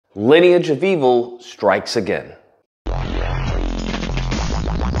Lineage of evil strikes again.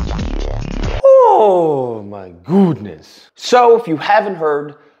 Oh my goodness. So if you haven't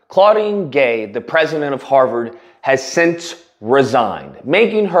heard, Claudine Gay, the president of Harvard, has since resigned,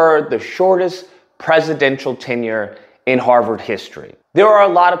 making her the shortest presidential tenure in Harvard history. There are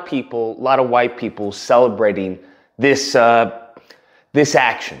a lot of people, a lot of white people celebrating this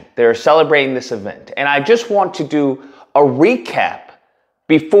action. They're celebrating this event. And I just want to do a recap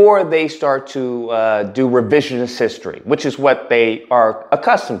before they start to do revisionist history, which is what they are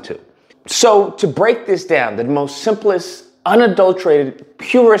accustomed to. So to break this down, the most simplest, unadulterated,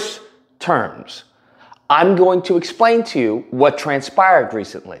 purest terms, I'm going to explain to you what transpired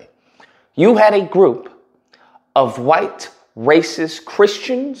recently. You had a group of white, racist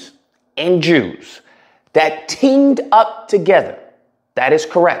Christians and Jews that teamed up together. That is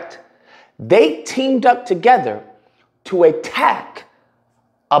correct. They teamed up together to attack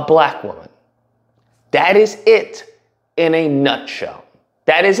a black woman. That is it in a nutshell.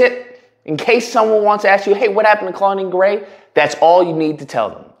 That is it. In case someone wants to ask you, hey, what happened to Claudine Gay? That's all you need to tell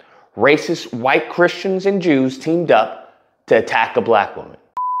them. Racist white Christians and Jews teamed up to attack a black woman.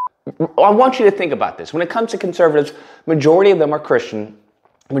 I want you to think about this. When it comes to conservatives, majority of them are Christian,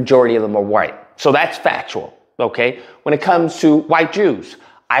 majority of them are white. So that's factual, okay? When it comes to white Jews,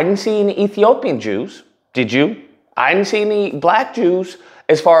 I didn't see any Ethiopian Jews. Did you? I didn't see any black Jews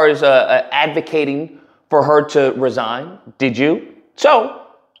as far as advocating for her to resign. Did you? So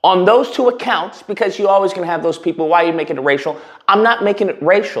on those two accounts, because you're always going to have those people, why are you making it racial? I'm not making it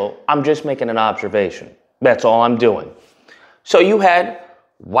racial. I'm just making an observation. That's all I'm doing. So you had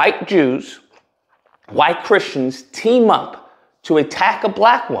white Jews, white Christians team up to attack a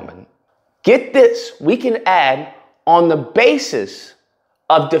black woman. Get this, we can add on the basis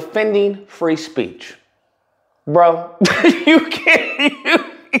of defending free speech. Bro,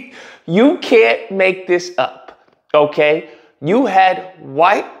 you can't make this up, okay? You had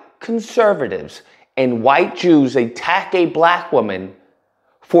white conservatives and white Jews attack a black woman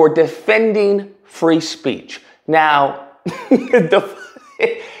for defending free speech. Now,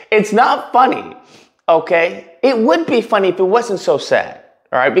 it's not funny, okay? It would be funny if it wasn't so sad,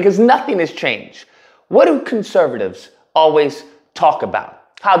 all right? Because nothing has changed. What do conservatives always talk about?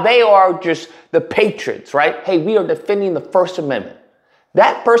 How they are just the patriots, right? Hey, we are defending the First Amendment.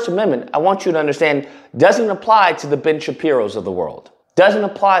 That First Amendment, I want you to understand, doesn't apply to the Ben Shapiros of the world. Doesn't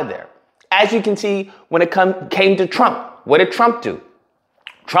apply there. As you can see, when it came to Trump, what did Trump do?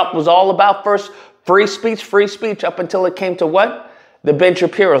 Trump was all about first free speech up until it came to what? The Ben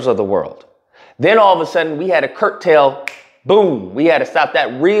Shapiros of the world. Then all of a sudden we had a curtail, boom, we had to stop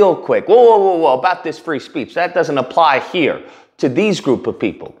that real quick. Whoa, about this free speech. That doesn't apply here to these group of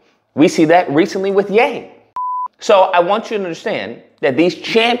people. We see that recently with Ye. So I want you to understand that these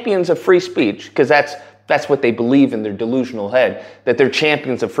champions of free speech, because that's what they believe in their delusional head, that they're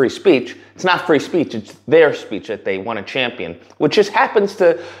champions of free speech. It's not free speech, it's their speech that they want to champion, which just happens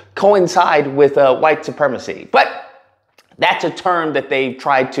to coincide with white supremacy. But that's a term that they've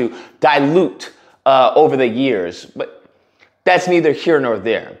tried to dilute over the years, but that's neither here nor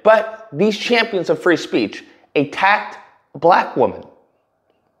there. But these champions of free speech attacked a black woman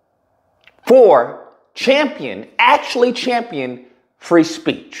for actually champion free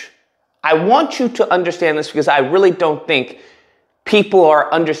speech. I want you to understand this because I really don't think people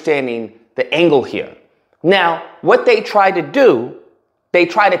are understanding the angle here. Now, what they try to do, they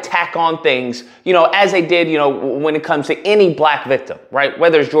try to tack on things, as they did, when it comes to any black victim, right?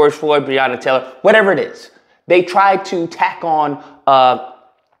 Whether it's George Floyd, Breonna Taylor, whatever it is. They try to tack on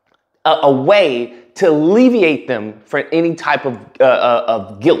a way to alleviate them from any type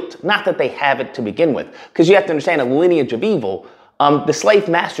of guilt. Not that they have it to begin with, because you have to understand a lineage of evil. The slave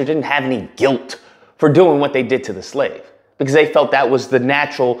master didn't have any guilt for doing what they did to the slave, because they felt that was the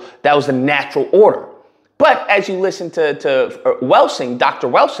natural order. But as you listen to Welsing, Dr.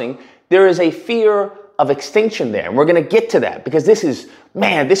 Welsing, there is a fear of extinction there. And we're going to get to that because this is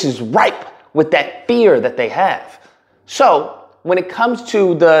ripe with that fear that they have. So when it comes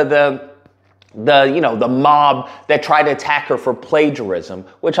to the mob that tried to attack her for plagiarism,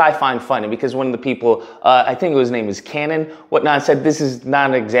 which I find funny because one of the people, I think his name is Cannon, whatnot, said this is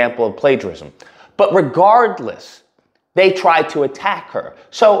not an example of plagiarism. But regardless, they tried to attack her.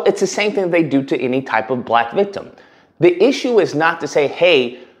 So it's the same thing they do to any type of black victim. The issue is not to say,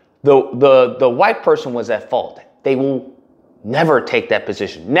 hey, the white person was at fault. They will never take that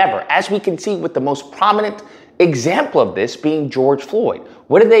position. Never. As we can see with the most prominent example of this being George Floyd.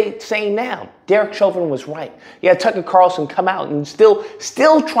 What are they saying now? Derek Chauvin was right. Yeah, Tucker Carlson come out and still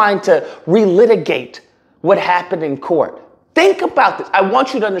trying to relitigate what happened in court. Think about this. I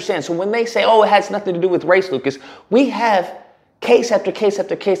want you to understand. So when they say, oh, it has nothing to do with race, Lucas, we have case after case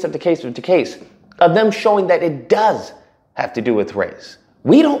after case after case after case of them showing that it does have to do with race.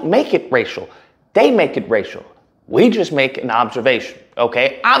 We don't make it racial. They make it racial. We just make an observation,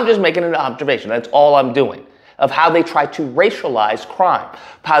 okay? I'm just making an observation. That's all I'm doing, of how they try to racialize crime,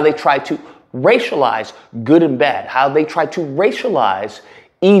 how they try to racialize good and bad, how they try to racialize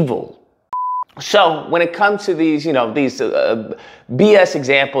evil. So when it comes to these, these BS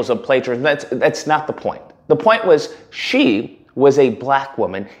examples of plagiarism, that's not the point. The point was she was a black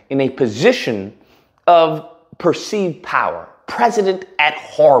woman in a position of perceived power, president at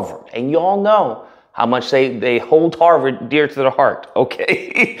Harvard. And you all know how much they hold Harvard dear to their heart,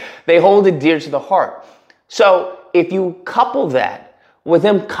 okay? They hold it dear to the heart. So if you couple that with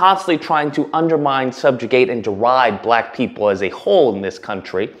them constantly trying to undermine, subjugate, and deride black people as a whole in this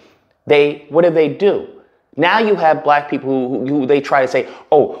country, what do? Now you have black people who they try to say,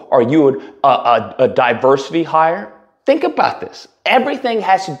 oh, are you a diversity hire? Think about this. Everything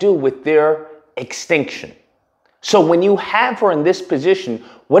has to do with their extinction. So when you have her in this position,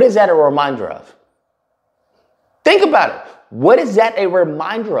 what is that a reminder of? Think about it. What is that a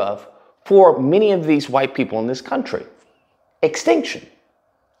reminder of for many of these white people in this country? Extinction.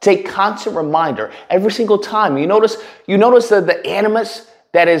 It's a constant reminder every single time. You notice the animus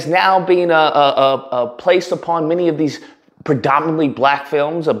that is now being placed upon many of these predominantly black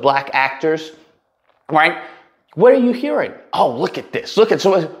films of black actors, right? What are you hearing? Oh, look at this.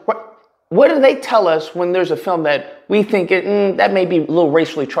 What do they tell us when there's a film that we think that may be a little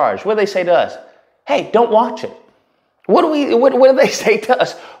racially charged? What do they say to us? Hey, don't watch it. What do they say to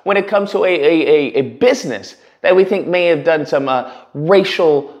us when it comes to a business that we think may have done some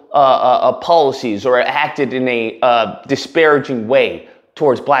racial policies or acted in a disparaging way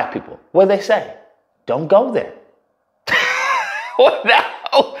towards black people? What do they say? Don't go there.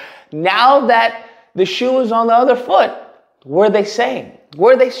 Now that the shoe is on the other foot, what are they saying?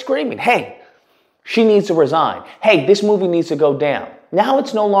 What are they screaming? Hey, she needs to resign. Hey, this movie needs to go down. Now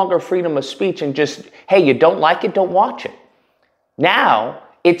it's no longer freedom of speech and just, hey, you don't like it, don't watch it. Now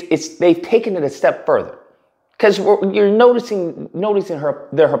they've taken it a step further. Because you're noticing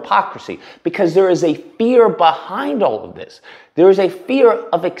their hypocrisy, because there is a fear behind all of this. There is a fear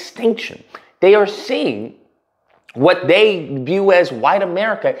of extinction. They are seeing what they view as white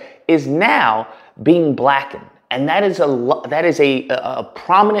America is now being blackened. And that is a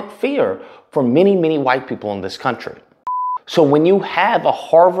prominent fear for many, many white people in this country. So when you have a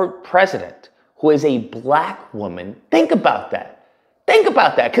Harvard president who is a black woman, think about that. Think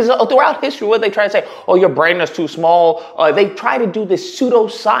about that, because throughout history, what they try to say, oh, your brain is too small. They try to do this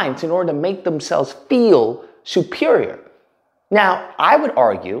pseudoscience in order to make themselves feel superior. Now, I would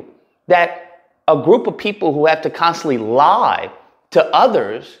argue that a group of people who have to constantly lie to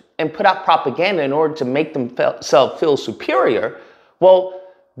others and put out propaganda in order to make themselves feel superior, well,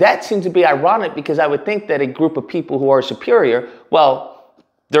 that seems to be ironic, because I would think that a group of people who are superior, well,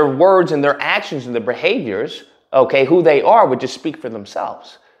 their words and their actions and their behaviors, okay, who they are would just speak for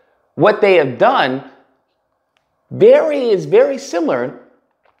themselves. What they have done is very similar,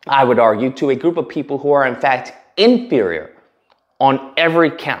 I would argue, to a group of people who are in fact inferior on every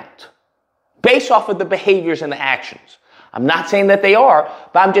count, based off of the behaviors and the actions. I'm not saying that they are,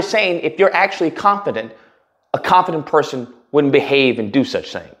 but I'm just saying if you're actually confident, a confident person wouldn't behave and do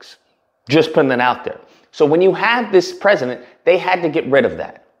such things. Just putting that out there. So when you have this president, they had to get rid of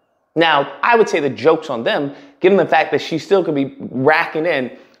that. Now, I would say the joke's on them, given the fact that she still could be racking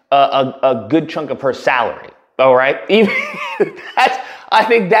in a good chunk of her salary. All right, I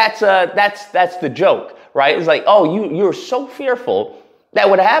think that's the joke, right? It's like, oh, you're so fearful that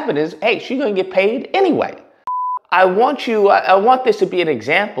what happened is, hey, she's gonna get paid anyway. I want this to be an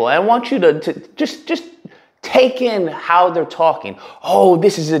example. I want you to just take in how they're talking. Oh,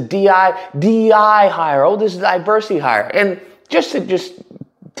 this is a DEI hire. Oh, this is a diversity hire, and just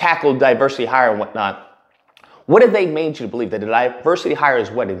tackle diversity hire and whatnot. What have they made you to believe? That a diversity hire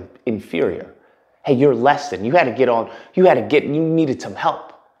is what? Inferior. Hey, you're less than. You needed some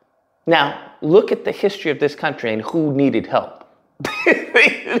help. Now, look at the history of this country and who needed help.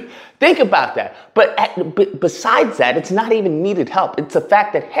 Think about that. But besides that, it's not even needed help. It's the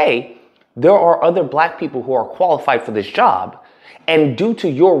fact that, hey, there are other black people who are qualified for this job, and due to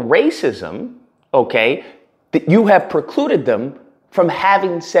your racism, okay, that you have precluded them from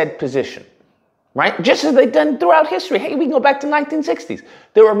having said position, right? Just as they've done throughout history. Hey, we can go back to 1960s.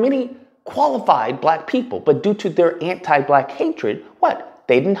 There were many qualified black people, but due to their anti-black hatred, what?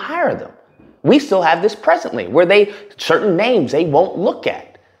 They didn't hire them. We still have this presently, where certain names they won't look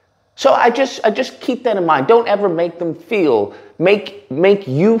at. So I just keep that in mind. Don't ever make them make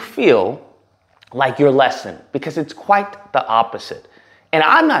you feel like you're less than, because it's quite the opposite. And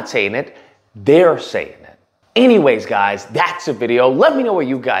I'm not saying it, they're saying it. Anyways, guys, that's the video. Let me know what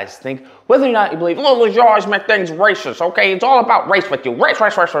you guys think. Whether or not you believe, oh, you always make things racist, okay? It's all about race with you. Race.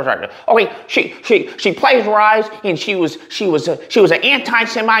 Okay, she plagiarized and she was an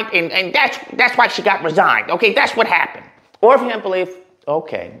anti-Semite and that's why she got resigned. Okay, that's what happened. Or if you don't believe,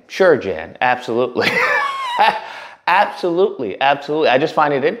 okay, sure, Jan, absolutely. absolutely. I just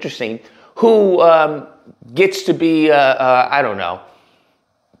find it interesting who gets to be, I don't know,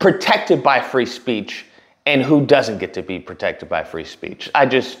 protected by free speech and who doesn't get to be protected by free speech.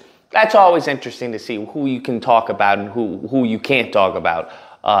 That's always interesting to see who you can talk about and who you can't talk about,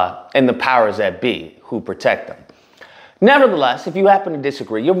 and the powers that be who protect them. Nevertheless, if you happen to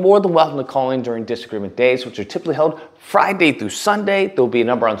disagree, you're more than welcome to call in during disagreement days, which are typically held Friday through Sunday. There'll be a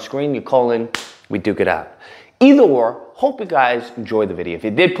number on screen. You call in, we duke it out. Either or, hope you guys enjoyed the video. If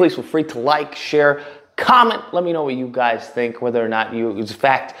you did, please feel free to like, share, comment. Let me know what you guys think, whether or not it's a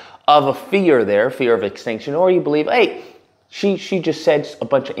fact of a fear of extinction, or you believe, hey, she just said a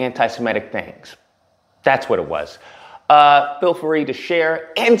bunch of anti-Semitic things. That's what it was. Feel free to share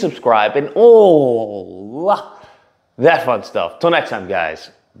and subscribe and all that fun stuff. Till next time, guys,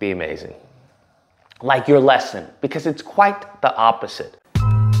 be amazing. Like your lesson, because it's quite the opposite.